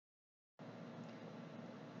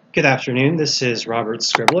Good afternoon, this is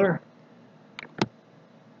Robertscribbler.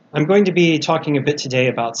 I'm going to be talking a bit today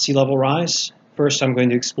about sea level rise. First, I'm going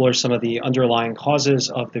to explore some of the underlying causes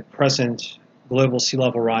of the present global sea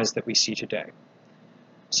level rise that we see today.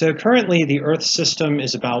 So currently, the Earth system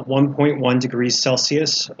is about 1.1 degrees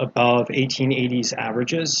Celsius above 1880s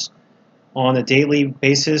averages. On a daily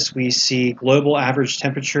basis, we see global average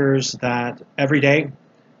temperatures that every day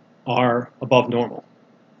are above normal,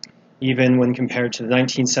 even when compared to the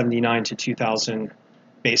 1979 to 2000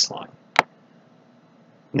 baseline.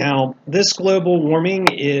 Now, this global warming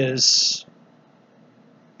is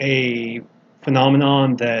a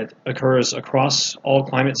phenomenon that occurs across all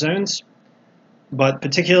climate zones, but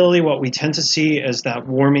particularly what we tend to see is that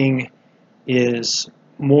warming is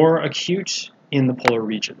more acute in the polar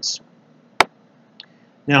regions.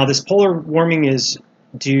 Now, this polar warming is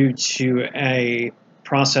due to a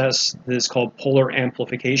process that is called polar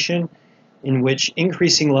amplification, in which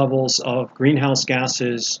increasing levels of greenhouse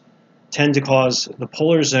gases tend to cause the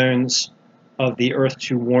polar zones of the Earth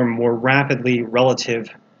to warm more rapidly relative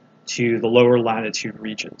to the lower latitude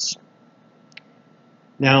regions.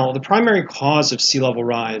 Now, the primary cause of sea level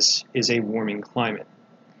rise is a warming climate.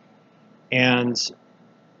 And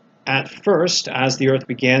at first, as the Earth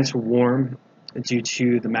began to warm due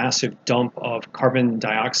to the massive dump of carbon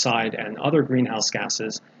dioxide and other greenhouse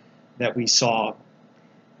gases that we saw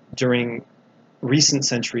during recent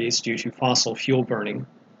centuries due to fossil fuel burning,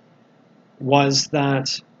 was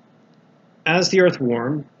that as the Earth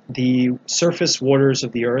warmed, the surface waters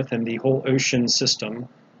of the Earth and the whole ocean system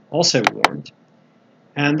also warmed.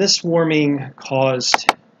 And this warming caused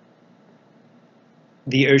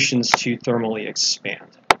the oceans to thermally expand.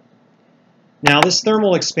 Now, this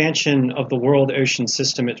thermal expansion of the world ocean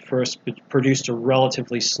system at first produced a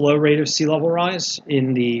relatively slow rate of sea level rise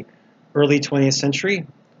in the early 20th century,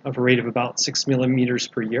 of a rate of about 6 millimeters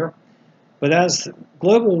per year. But as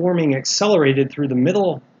global warming accelerated through the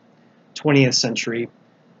middle 20th century,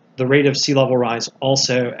 the rate of sea level rise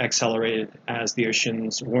also accelerated as the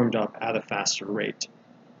oceans warmed up at a faster rate.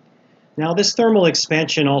 Now, this thermal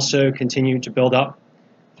expansion also continued to build up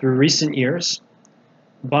through recent years,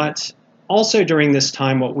 but also during this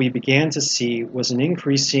time what we began to see was an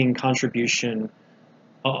increasing contribution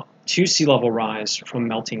to sea level rise from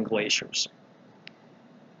melting glaciers.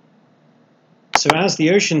 So as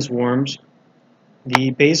the oceans warmed,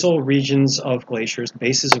 the basal regions of glaciers, the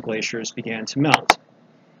bases of glaciers, began to melt.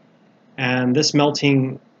 And this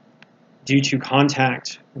melting, due to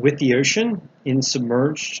contact with the ocean in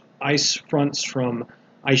submerged ice fronts from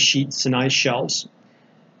ice sheets and ice shelves,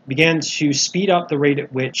 began to speed up the rate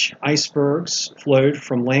at which icebergs flowed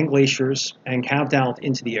from land glaciers and calved out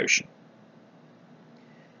into the ocean.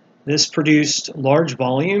 This produced large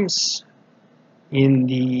volumes in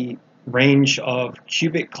the range of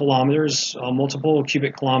cubic kilometers, multiple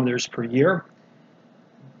cubic kilometers per year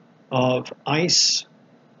of ice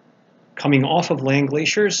coming off of land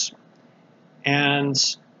glaciers and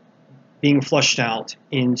being flushed out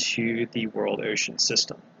into the world ocean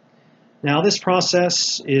system. Now, this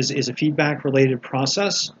process is a feedback related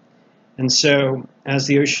process, and so as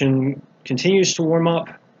the ocean continues to warm up,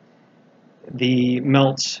 the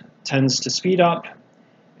melt tends to speed up.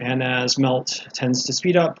 And as melt tends to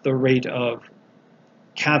speed up, the rate of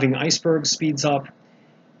calving icebergs speeds up,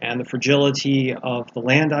 and the fragility of the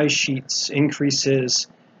land ice sheets increases,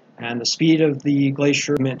 and the speed of the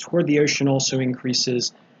glacier movement toward the ocean also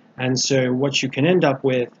increases. And so what you can end up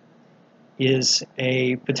with is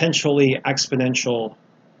a potentially exponential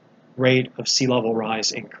rate of sea level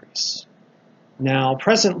rise increase. Now,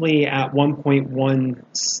 presently at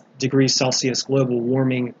 1.1 degrees Celsius global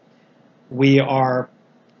warming, we are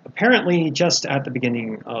apparently just at the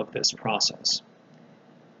beginning of this process.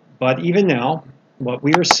 But even now, what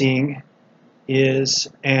we are seeing is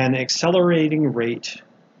an accelerating rate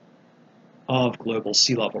of global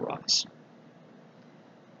sea level rise.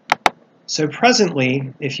 So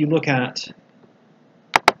presently, if you look at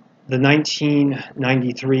the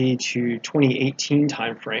 1993 to 2018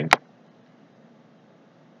 timeframe,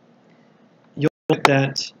 you'll note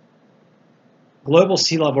that global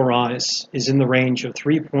sea level rise is in the range of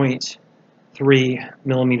 3.3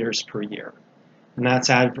 millimeters per year. And that's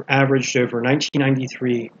averaged over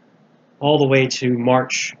 1993 all the way to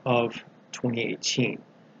March of 2018.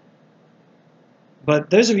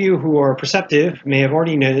 But those of you who are perceptive may have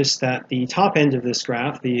already noticed that the top end of this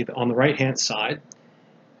graph, on the right-hand side,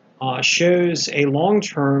 shows a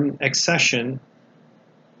long-term accession,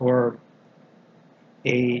 or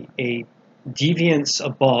a deviance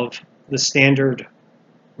above the standard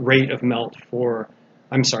rate of melt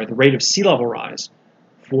the rate of sea level rise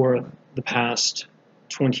for the past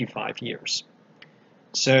 25 years.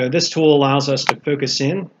 So this tool allows us to focus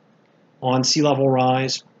in on sea level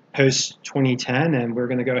rise post-2010, and we're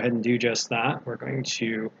going to go ahead and do just that. We're going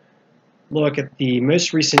to look at the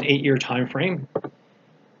most recent 8-year time frame.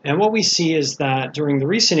 And what we see is that during the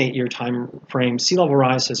recent 8-year time frame, sea level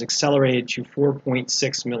rise has accelerated to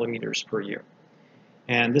 4.6 millimeters per year.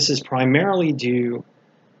 And this is primarily due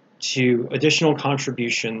to additional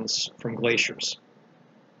contributions from glaciers.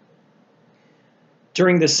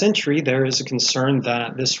 During this century, there is a concern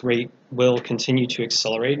that this rate will continue to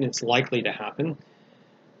accelerate, and it's likely to happen.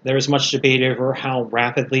 There is much debate over how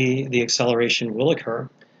rapidly the acceleration will occur,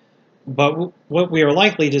 but what we are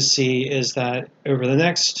likely to see is that over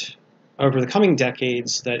the coming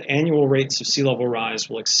decades, that annual rates of sea level rise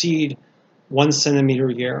will exceed 1 centimeter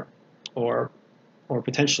a year, or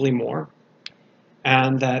potentially more,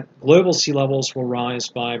 and that global sea levels will rise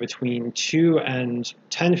by between 2 and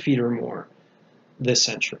 10 feet or more this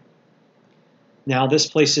century. Now, this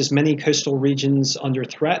places many coastal regions under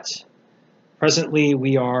threat. Presently,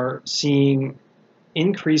 we are seeing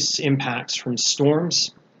increased impacts from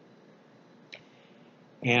storms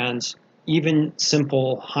and even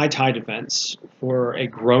simple high tide events for a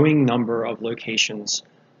growing number of locations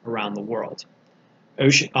around the world.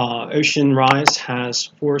 Ocean rise has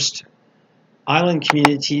forced island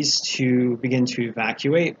communities to begin to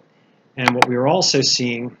evacuate, and what we are also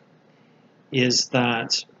seeing is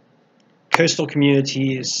that coastal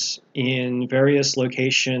communities in various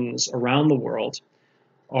locations around the world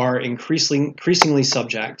are increasingly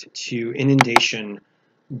subject to inundation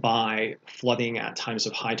by flooding at times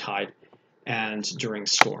of high tide and during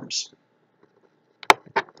storms.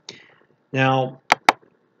 Now,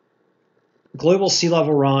 global sea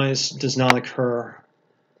level rise does not occur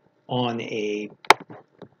on a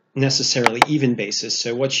necessarily even basis.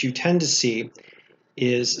 So what you tend to see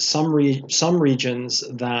is some regions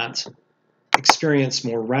that experience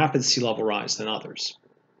more rapid sea level rise than others.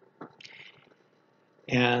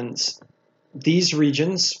 And these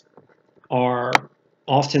regions are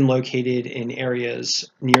often located in areas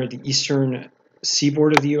near the eastern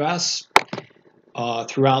seaboard of the U.S.,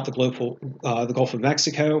 throughout the Gulf of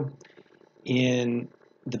Mexico, in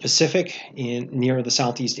the Pacific, near the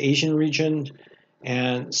Southeast Asian region,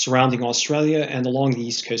 and surrounding Australia and along the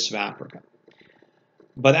east coast of Africa.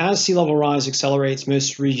 But as sea level rise accelerates,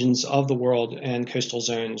 most regions of the world and coastal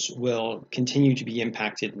zones will continue to be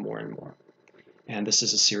impacted more and more. And this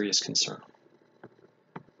is a serious concern.